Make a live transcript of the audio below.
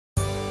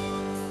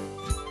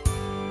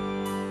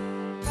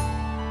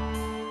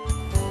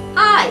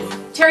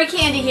Terry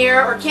Candy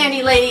here, or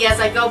Candy Lady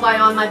as I go by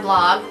on my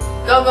blog,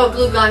 Go Go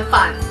Glue Gun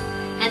Fun.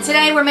 And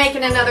today we're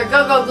making another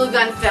Go Go Glue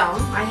Gun film.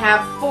 I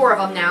have 4 of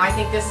them now. I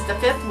think this is the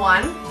 5th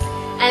one.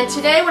 And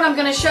today what I'm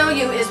going to show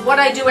you is what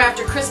I do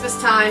after Christmas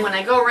time when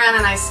I go around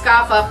and I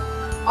scoff up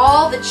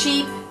all the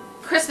cheap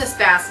Christmas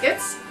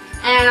baskets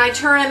and I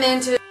turn them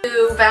into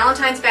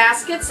Valentine's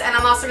baskets, and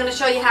I'm also going to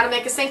show you how to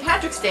make a St.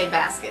 Patrick's Day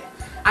basket.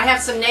 I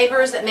have some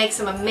neighbors that make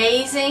some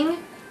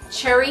amazing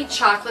cherry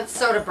chocolate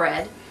soda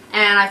bread,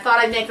 and I thought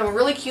I'd make them a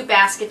really cute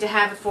basket to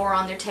have it for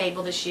on their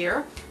table this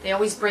year. They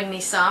always bring me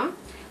some,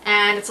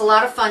 and it's a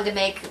lot of fun to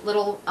make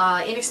little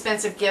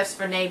inexpensive gifts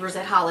for neighbors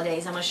at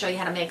holidays. I'm going to show you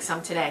how to make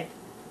some today.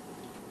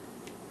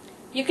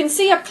 You can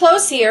see up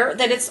close here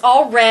that it's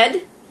all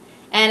red,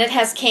 and it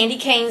has candy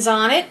canes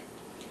on it,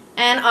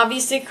 and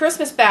obviously a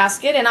Christmas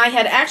basket, and I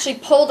had actually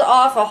pulled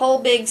off a whole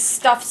big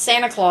stuffed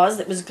Santa Claus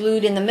that was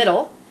glued in the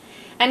middle.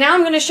 And now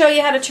I'm going to show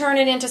you how to turn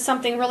it into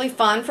something really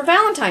fun for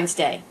Valentine's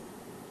Day.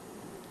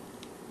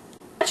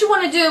 What you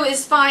want to do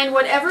is find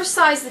whatever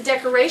size the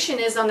decoration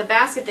is on the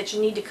basket that you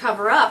need to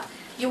cover up.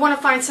 You want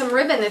to find some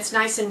ribbon that's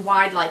nice and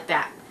wide like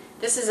that.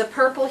 This is a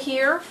purple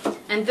here,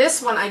 and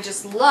this one I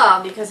just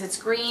love because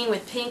it's green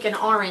with pink and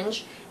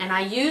orange, and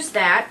I use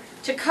that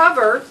to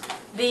cover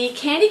the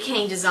candy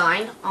cane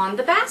design on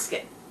the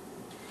basket.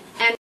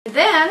 And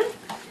then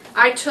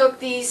I took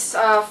these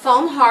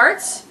foam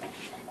hearts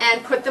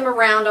and put them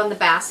around on the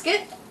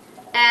basket,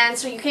 and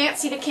so you can't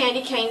see the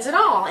candy canes at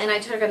all. And I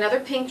took another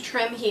pink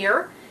trim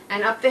here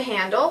and up the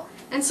handle,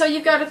 and so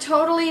you've got a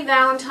totally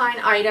Valentine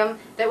item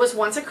that was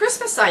once a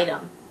Christmas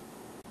item.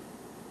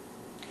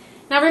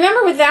 Now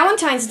remember, with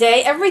Valentine's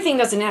Day, everything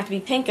doesn't have to be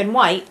pink and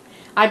white.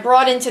 I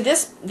brought into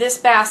this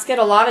basket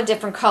a lot of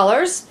different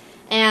colors,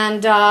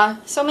 and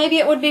so maybe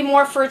it would be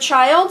more for a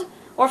child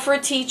or for a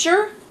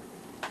teacher.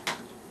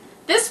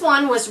 This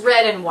one was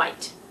red and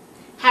white.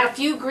 Had a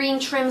few green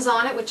trims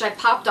on it, which I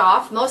popped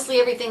off. Mostly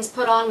everything's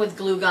put on with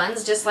glue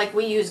guns, just like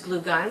we use glue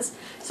guns.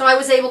 So I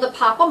was able to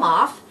pop them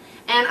off,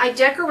 and I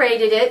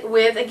decorated it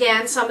with,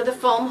 again, some of the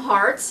foam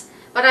hearts,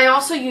 but I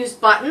also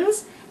used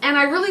buttons, and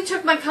I really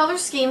took my color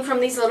scheme from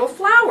these little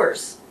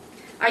flowers.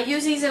 I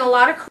use these in a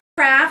lot of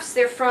crafts.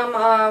 They're from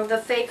the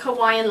fake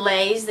Hawaiian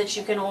leis that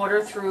you can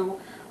order through.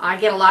 I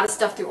get a lot of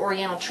stuff through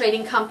Oriental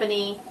Trading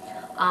Company,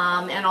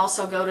 and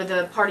also go to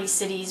the Party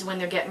Cities when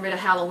they're getting rid of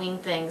Halloween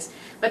things.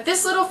 But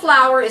this little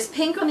flower is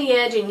pink on the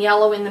edge and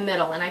yellow in the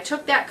middle, and I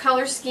took that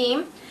color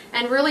scheme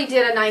and really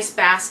did a nice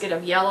basket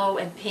of yellow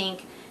and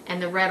pink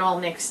and the red all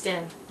mixed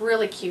in.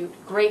 Really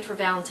cute. Great for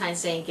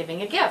Valentine's Day and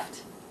giving a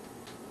gift.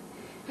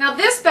 Now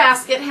this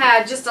basket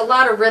had just a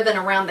lot of ribbon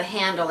around the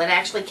handle. It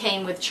actually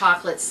came with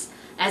chocolates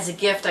as a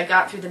gift I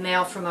got through the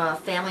mail from a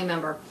family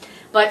member.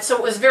 But so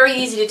it was very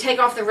easy to take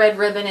off the red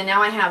ribbon, and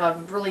now I have a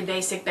really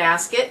basic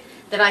basket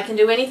that I can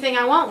do anything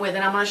I want with,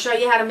 and I'm going to show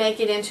you how to make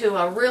it into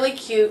a really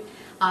cute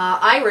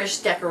Irish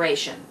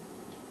decoration.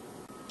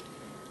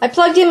 I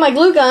plugged in my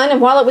glue gun,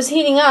 and while it was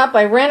heating up,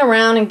 I ran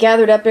around and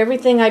gathered up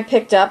everything I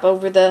picked up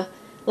over the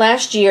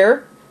last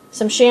year.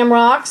 Some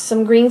shamrocks,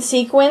 some green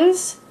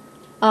sequins,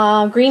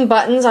 green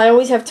buttons. I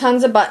always have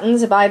tons of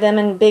buttons. I buy them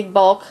in big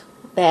bulk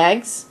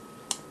bags.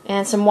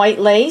 And some white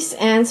lace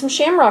and some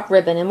shamrock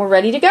ribbon, and we're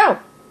ready to go.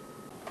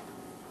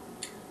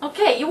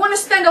 Okay, you want to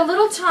spend a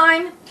little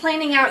time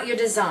planning out your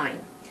design.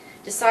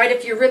 Decide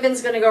if your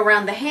ribbon's going to go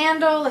around the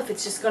handle, if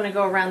it's just going to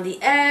go around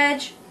the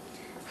edge,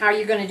 how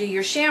you're going to do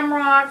your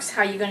shamrocks,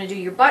 how you're going to do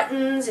your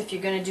buttons, if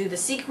you're going to do the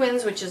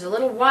sequins, which is a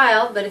little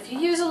wild, but if you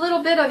use a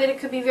little bit of it, it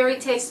could be very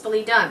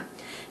tastefully done.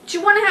 But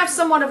you want to have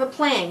somewhat of a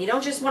plan. You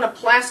don't just want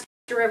to plaster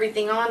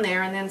everything on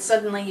there and then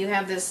suddenly you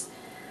have this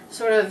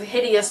sort of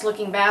hideous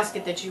looking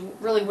basket that you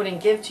really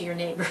wouldn't give to your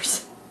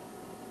neighbors.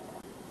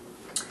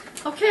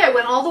 Okay, I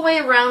went all the way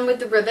around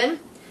with the ribbon.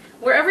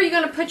 Wherever you're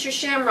going to put your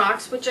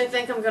shamrocks, which I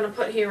think I'm going to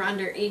put here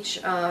under each,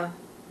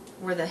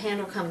 where the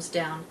handle comes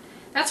down,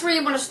 that's where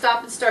you want to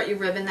stop and start your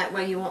ribbon. That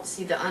way you won't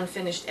see the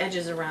unfinished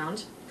edges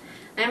around.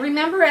 And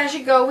remember, as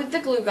you go with the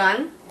glue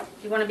gun,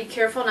 you want to be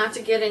careful not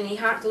to get any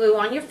hot glue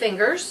on your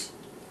fingers.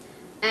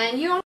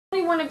 And you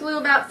only want to glue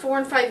about 4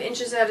 and 5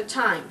 inches at a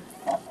time.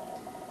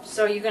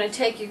 So you're going to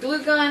take your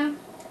glue gun,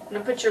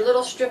 and put your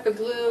little strip of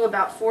glue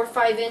about 4 or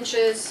 5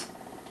 inches.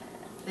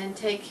 Then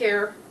take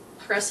care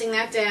pressing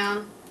that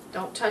down.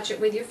 Don't touch it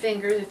with your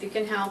fingers if you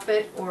can help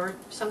it, or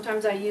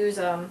sometimes I use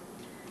the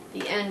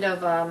end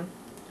of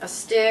a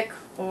stick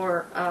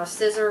or a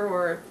scissor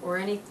or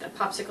a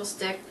popsicle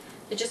stick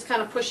to just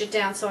kind of push it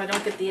down so I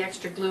don't get the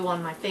extra glue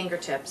on my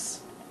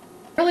fingertips.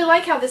 I really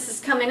like how this is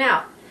coming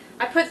out.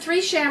 I put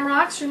 3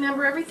 shamrocks.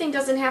 Remember, everything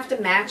doesn't have to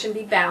match and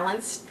be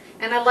balanced,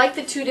 and I like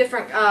the 2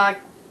 different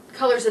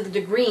colors of the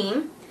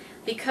green,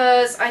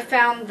 because I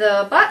found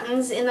the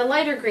buttons in the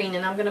lighter green,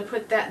 and I'm going to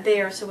put that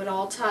there so it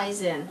all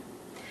ties in.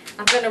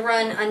 I'm going to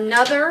run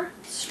another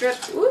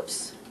strip,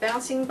 oops,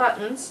 bouncing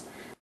buttons,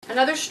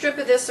 another strip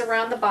of this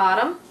around the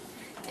bottom,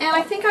 and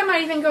I think I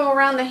might even go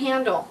around the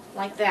handle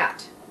like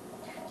that.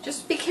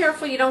 Just be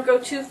careful you don't go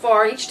too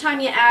far. Each time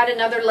you add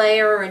another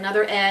layer or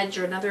another edge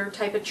or another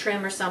type of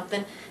trim or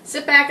something,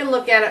 sit back and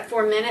look at it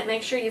for a minute.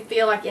 Make sure you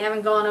feel like you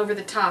haven't gone over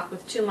the top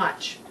with too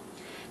much.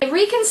 I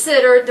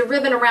reconsidered the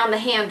ribbon around the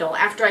handle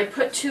after I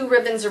put 2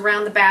 ribbons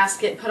around the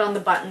basket and put on the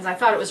buttons. I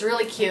thought it was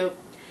really cute,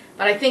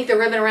 but I think the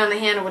ribbon around the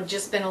handle would have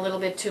just been a little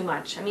bit too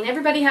much. I mean,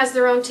 everybody has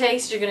their own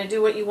taste. You're going to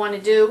do what you want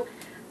to do.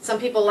 Some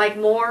people like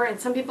more and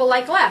some people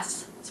like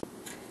less.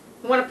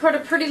 You want to put a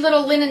pretty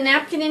little linen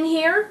napkin in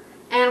here.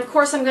 And of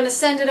course I'm going to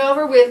send it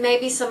over with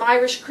maybe some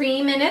Irish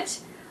cream in it.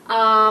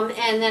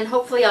 And then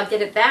hopefully I'll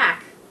get it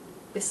back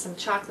with some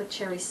chocolate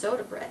cherry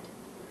soda bread.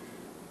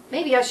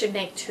 Maybe I should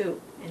make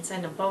 2 and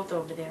send them both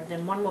over there.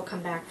 Then one will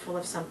come back full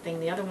of something.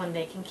 The other one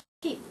they can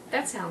keep.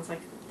 That sounds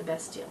like the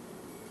best deal.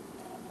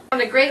 I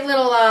want a great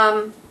little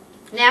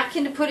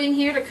napkin to put in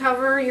here to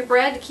cover your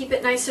bread to keep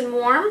it nice and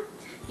warm.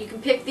 You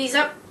can pick these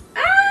up.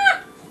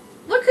 Ah!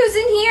 Look who's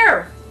in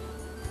here!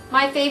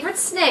 My favorite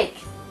snake.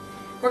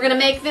 We're going to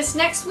make this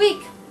next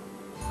week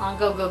on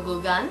Go Go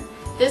Glue Gun.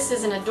 This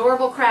is an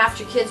adorable craft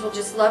your kids will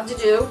just love to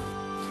do.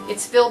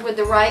 It's filled with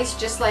the rice,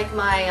 just like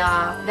my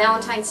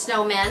Valentine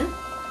snowmen.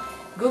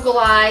 Google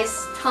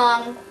eyes,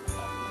 tongue,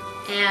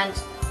 and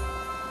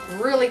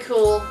really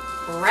cool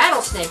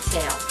rattlesnake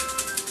tail.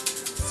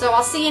 So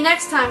I'll see you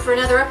next time for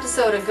another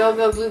episode of Go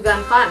Go Glue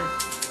Gun Fun.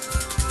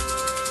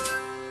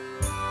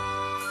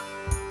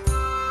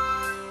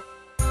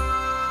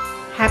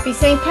 Happy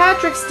St.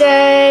 Patrick's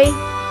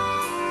Day!